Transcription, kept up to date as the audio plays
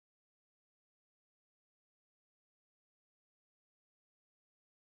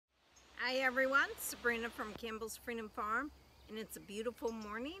Hi everyone, Sabrina from Campbell's Freedom Farm, and it's a beautiful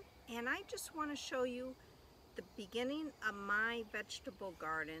morning, and I just want to show you the beginning of my vegetable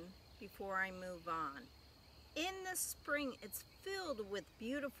garden before I move on. In the spring, it's filled with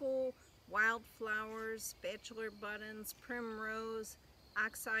beautiful wildflowers, bachelor buttons, primrose,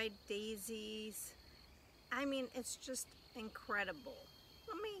 oxeye daisies. I mean, it's just incredible.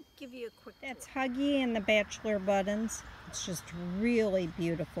 Let me give you a quick tour. That's Huggy and the bachelor buttons. It's just really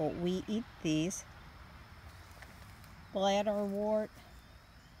beautiful. We eat these. Bladderwort,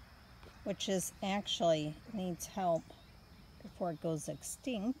 which is actually needs help before it goes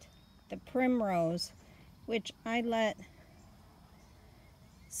extinct. The primrose, which I let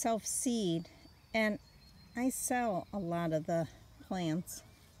self-seed, and I sell a lot of the plants.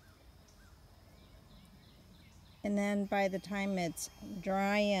 And then by the time it's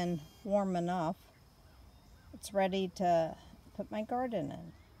dry and warm enough, it's ready to put my garden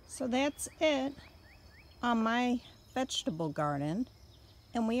in. So that's it on my vegetable garden.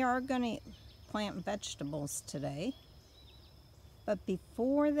 And we are going to plant vegetables today. But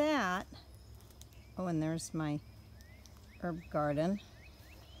before that, oh, and there's my herb garden,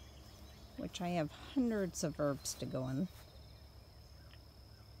 which I have hundreds of herbs to go in.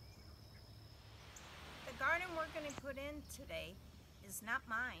 The garden we're going to put in today is not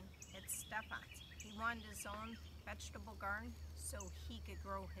mine, it's Stefan's. He wanted his own vegetable garden so he could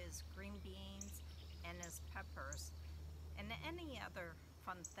grow his green beans and his peppers and any other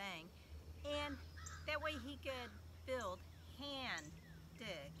fun thing. And that way he could hand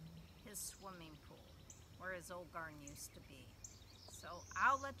dig his swimming pool where his old garden used to be. So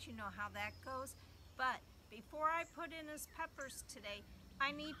I'll let you know how that goes. But before I put in his peppers today,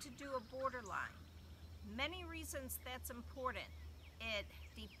 I need to do a borderline. Many reasons that's important. It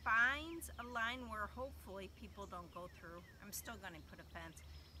defines a line where hopefully people don't go through. I'm still going to put a fence,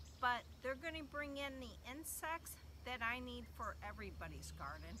 but they're going to bring in the insects that I need for everybody's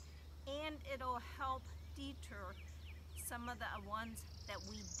garden, and it'll help deter some of the ones that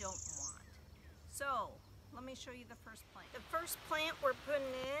we don't want. So let me show you the first plant. The first plant we're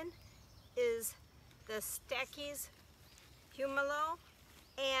putting in is the Stachys Hummelo.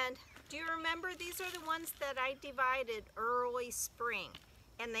 And do you remember, these are the ones that I divided early spring,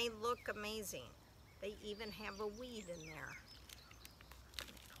 and they look amazing. They even have a weed in there.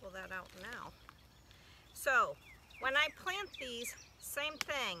 Pull that out now. So when I plant these, same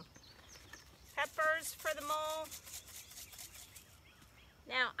thing. Peppers for the mole.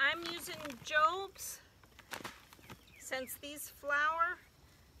 Now I'm using Job's, since these flower,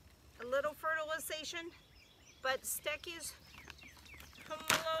 a little fertilization, but Stachys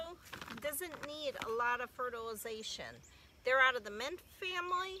Hummelo doesn't need a lot of fertilization. They're out of the mint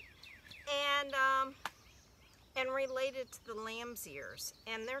family and related to the lamb's ears,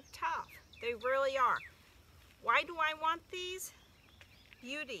 and they're tough. They really are. Why do I want these?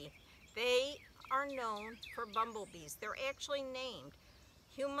 Beauty. They are known for bumblebees. They're actually named.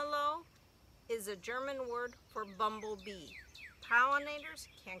 Hummelo is a German word for bumblebee. Pollinators,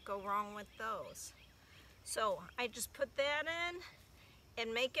 can't go wrong with those. So I just put that in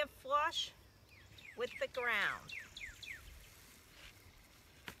and make it flush with the ground.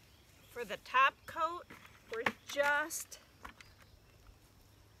 For the top coat, we're just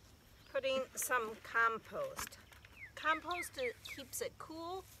putting some compost. Compost, it keeps it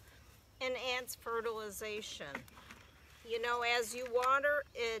cool and adds fertilization. You know, as you water,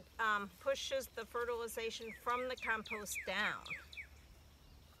 it pushes the fertilization from the compost down.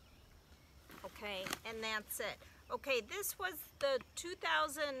 Okay, and that's it. Okay, this was the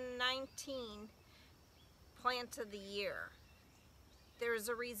 2019 plant of the year. There's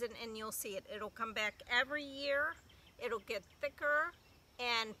a reason, and you'll see it. It'll come back every year. It'll get thicker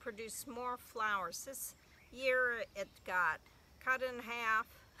and produce more flowers. This year it got cut in half,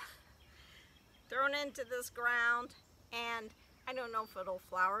 thrown into this ground, and I don't know if it'll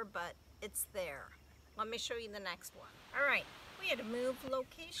flower, but it's there. Let me show you the next one. All right, we had to move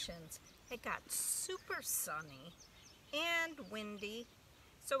locations. It got super sunny and windy,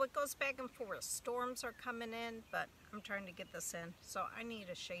 so it goes back and forth. Storms are coming in, but I'm trying to get this in, so I need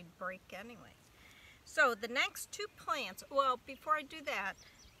a shade break anyway. So the next two plants, well, before I do that,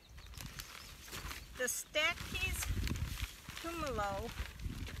 the Stachys Hummelo,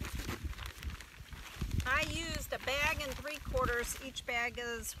 I used a bag and 3/4. Each bag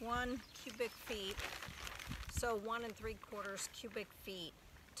is 1 cubic feet, so 1 3/4 cubic feet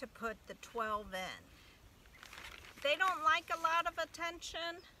to put the 12 in. They don't like a lot of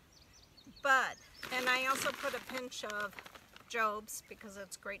attention, but, and I also put a pinch of Job's because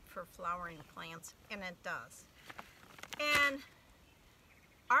it's great for flowering plants, and it does. And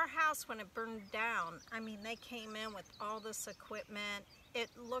Our house, when it burned down, I mean, they came in with all this equipment. It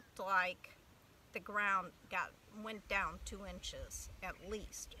looked like the ground went down 2 inches at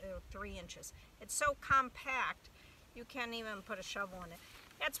least, or 3 inches. It's so compact, you can't even put a shovel in it.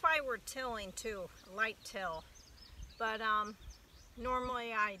 That's why we're tilling too, light till. But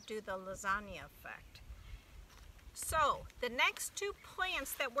normally I do the lasagna effect. So the next 2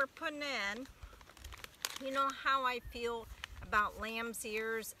 plants that we're putting in, you know how I feel about lamb's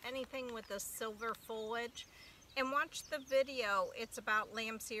ears, anything with the silver foliage. And watch the video, it's about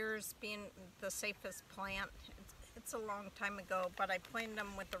lamb's ears being the safest plant. It's a long time ago, but I planted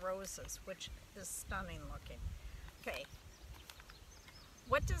them with the roses, which is stunning looking. Okay,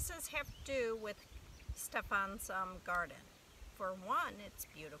 what does this have to do with Stefan's garden? For one, it's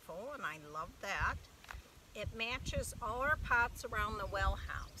beautiful, and I love that. It matches all our pots around the well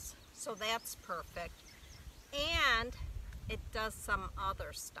house, so that's perfect. And it does some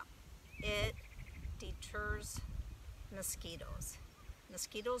other stuff. It deters mosquitoes.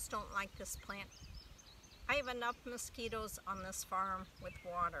 Mosquitoes don't like this plant. I have enough mosquitoes on this farm with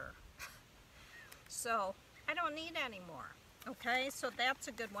water. So I don't need any more. Okay, so that's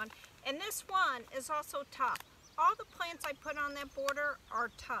a good one. And this one is also tough. All the plants I put on that border are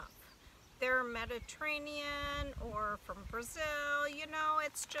tough. They're Mediterranean or from Brazil, you know,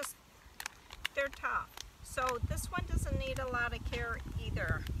 it's just, they're tough. So this one doesn't need a lot of care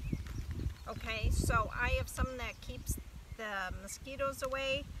either. Okay, so I have some that keeps the mosquitoes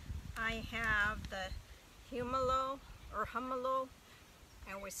away. I have the Hummelo, or Hummelo,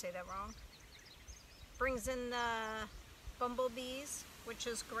 I always say that wrong. Brings in the bumblebees, which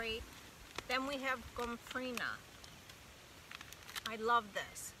is great. Then we have Gomphrena. I love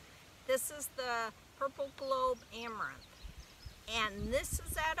this. This is the purple globe amaranth. And this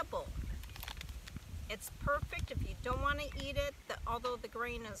is edible. It's perfect if you don't want to eat it, although the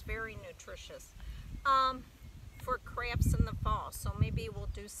grain is very nutritious, for crafts in the fall. So maybe we'll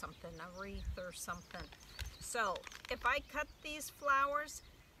do something, a wreath or something. So if I cut these flowers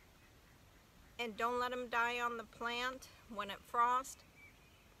and don't let them die on the plant when it frosts,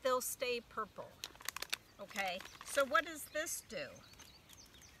 they'll stay purple. Okay, so what does this do?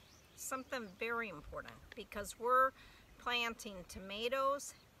 Something very important, because we're planting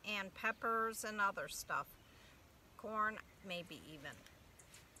tomatoes and peppers and other stuff, corn maybe even.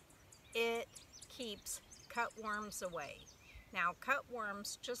 It keeps cutworms away. Now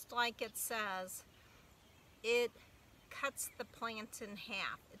cutworms, just like it says, it cuts the plant in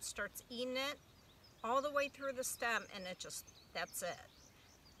half. It starts eating it all the way through the stem, and that's it.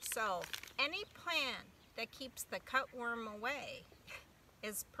 So any plant that keeps the cutworm away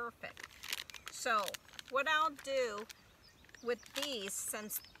is perfect. So what I'll do with these,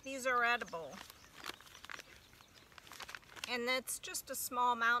 since these are edible, and it's just a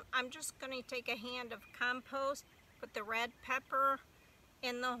small amount, I'm just going to take a hand of compost, put the red pepper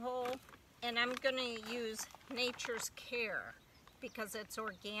in the hole, and I'm going to use Nature's Care because it's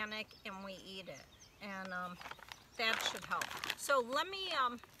organic and we eat it, and that should help. So let me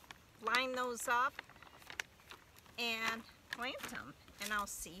line those up and plant them, and I'll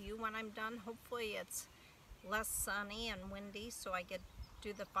see you when I'm done. Hopefully it's less sunny and windy so I get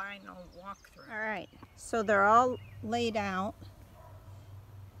do the final walkthrough. All right, so they're all laid out,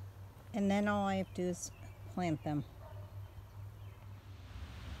 and then all I have to do is plant them.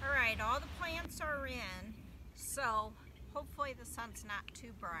 All right, all the plants are in, so hopefully the sun's not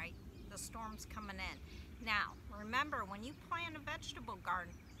too bright. The storm's coming in. Now, remember, when you plant a vegetable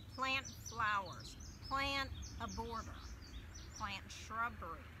garden, plant flowers, plant a border, plant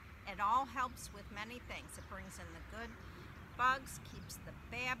shrubbery. It all helps with many things. It brings in the good bugs, keeps the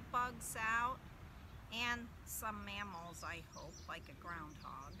bad bugs out, and some mammals, I hope, like a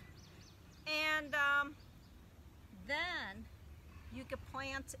groundhog. And then you could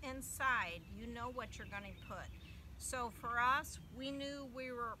plant inside. You know what you're going to put. So for us, we knew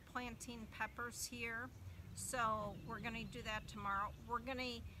we were planting peppers here, so we're going to do that tomorrow. We're going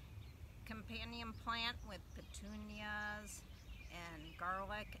to companion plant with petunias and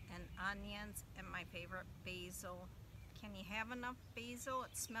garlic and onions, and my favorite, basil. Can you have enough basil?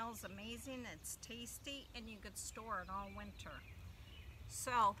 It smells amazing, it's tasty, and you could store it all winter.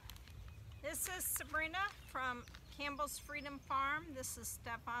 So this is Sabrina from Campbell's Freedom Farm. This is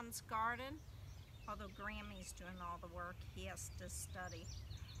Stefan's garden, although Grammy's doing all the work. He has to study.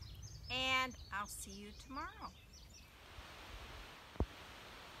 And I'll see you tomorrow.